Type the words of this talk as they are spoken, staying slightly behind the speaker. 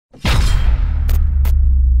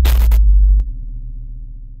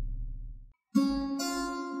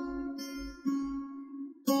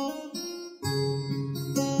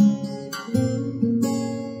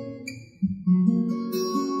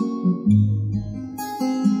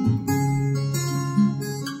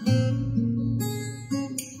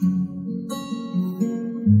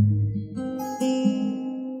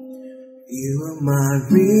my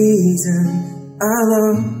reason I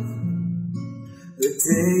love the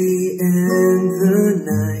day and the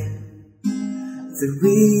night. The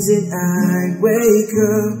reason I wake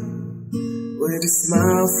up with a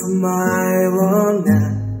smile for my long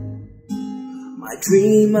night. My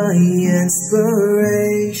dream, my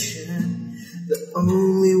inspiration, the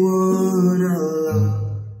only one I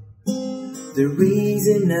love. The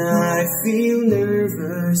reason I feel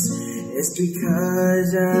nervous is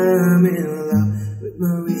because I'm in love with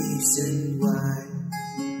my reason why.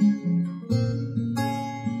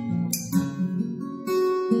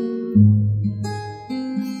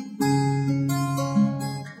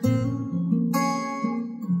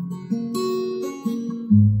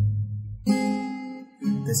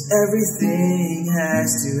 Cause everything has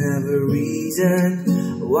to have a reason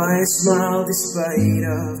why I smile despite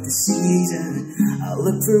of the season. I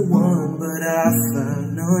looked for one but I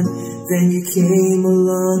found none. Then you came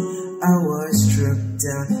along, I was struck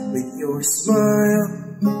down with your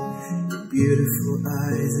smile, your beautiful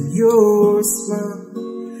eyes and your smile,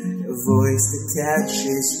 your voice that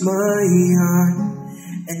catches my heart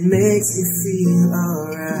and makes me feel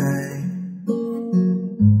alright.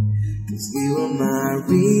 You are my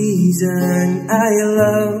reason I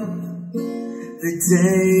love the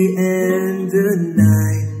day and the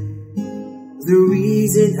night. The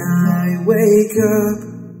reason I wake up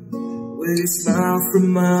with a smile from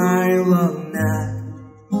my long night.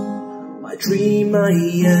 My dream, my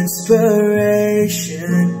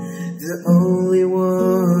inspiration, the only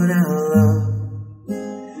one I love.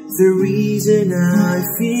 The reason I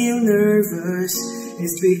feel nervous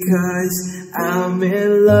is because I'm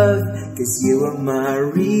in love. Cause you are my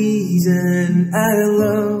reason I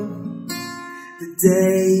love the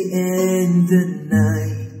day and the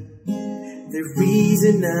night. The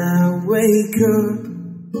reason I wake up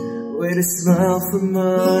with a smile from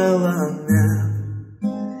my long night.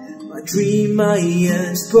 My dream, my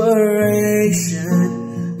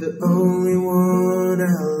inspiration, the only one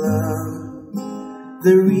I love.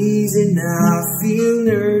 The reason I feel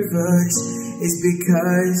nervous is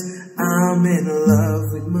because I'm in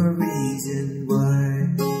love with my reason why.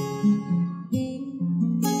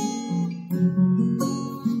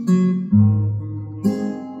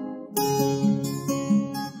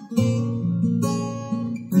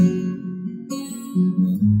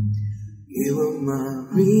 You are my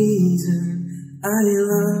reason I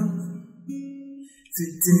love the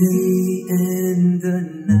day and the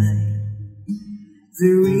night.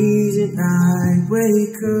 The reason I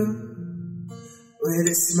wake up with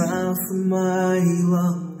a smile from my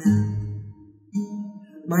long night.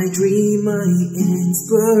 My dream, my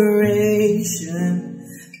inspiration,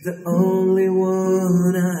 the only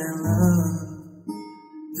one I love.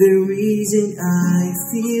 The reason I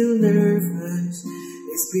feel nervous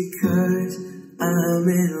is because I'm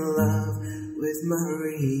in love with my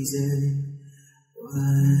reason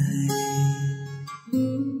why.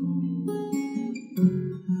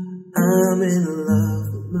 I'm in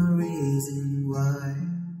love with my reason why.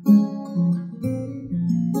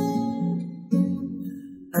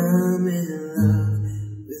 I'm in love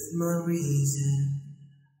with my reason.